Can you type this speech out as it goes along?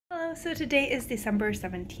So today is December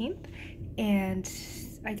 17th, and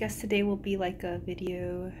I guess today will be like a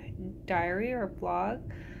video diary or blog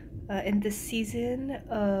in this season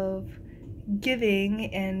of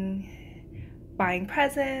giving and buying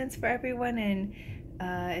presents for everyone, and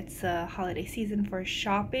it's a holiday season for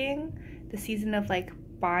shopping, the season of like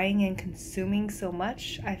buying and consuming so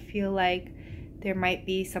much. I feel like there might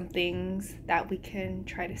be some things that we can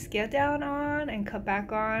try to scale down on and cut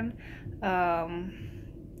back on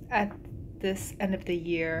at this end of the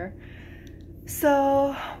year.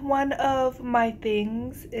 So one of my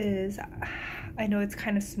things is, I know it's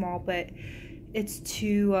kind of small, but it's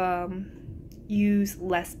to use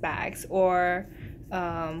less bags, or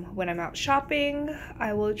when I'm out shopping,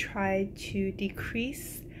 I will try to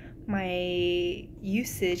decrease my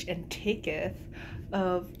usage and taketh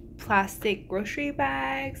of plastic grocery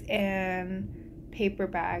bags and paper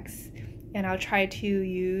bags, and I'll try to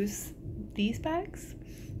use these bags,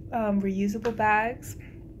 reusable bags,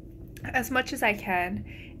 as much as I can.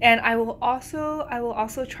 And I will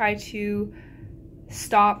also try to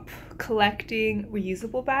stop collecting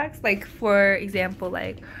reusable bags. Like, for example,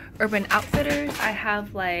 like Urban Outfitters, I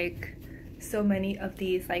have like so many of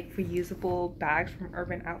these like reusable bags from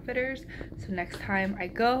Urban Outfitters. So next time I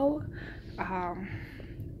go,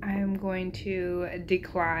 I'm going to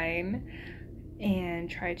decline and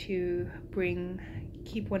try to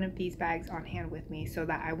keep one of these bags on hand with me so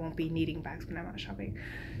that I won't be needing bags when I'm out shopping.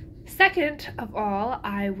 Second of all,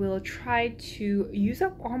 I will try to use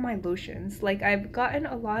up all my lotions. Like, I've gotten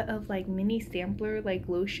a lot of like mini sampler like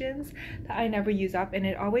lotions that I never use up, and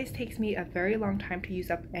it always takes me a very long time to use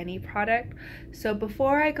up any product. So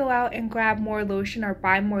before I go out and grab more lotion or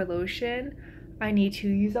buy more lotion, I need to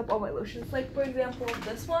use up all my lotions. Like, for example,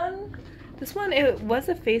 this one, it was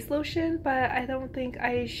a face lotion, but I don't think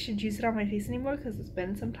I should use it on my face anymore because it's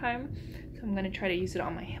been some time. So I'm gonna try to use it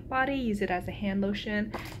on my body, use it as a hand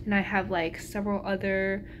lotion. And I have like several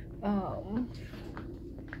other,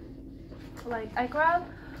 like I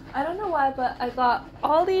don't know why, but I got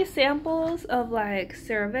all these samples of like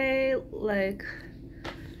CeraVe like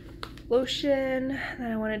lotion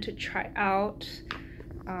that I wanted to try out.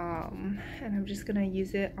 And I'm just gonna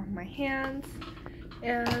use it on my hands,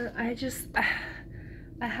 and I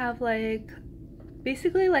have like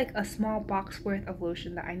basically like a small box worth of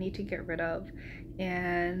lotion that I need to get rid of,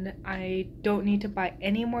 and I don't need to buy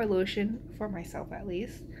any more lotion for myself, at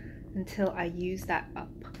least until I use that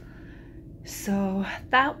up. So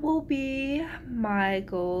that will be my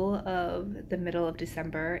goal of the middle of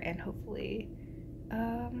December, and hopefully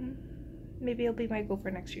maybe it'll be my goal for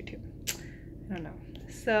next year too. I don't know.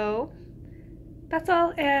 So that's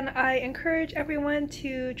all, and I encourage everyone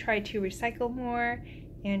to try to recycle more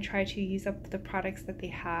and try to use up the products that they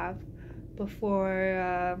have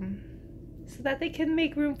before, so that they can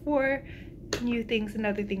make room for new things and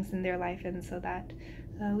other things in their life, and so that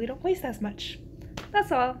we don't waste as much.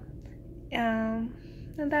 That's all. And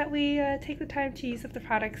that we take the time to use up the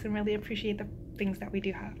products and really appreciate the things that we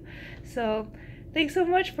do have. So thanks so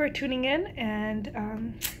much for tuning in,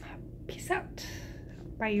 and peace out.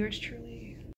 By yours truly.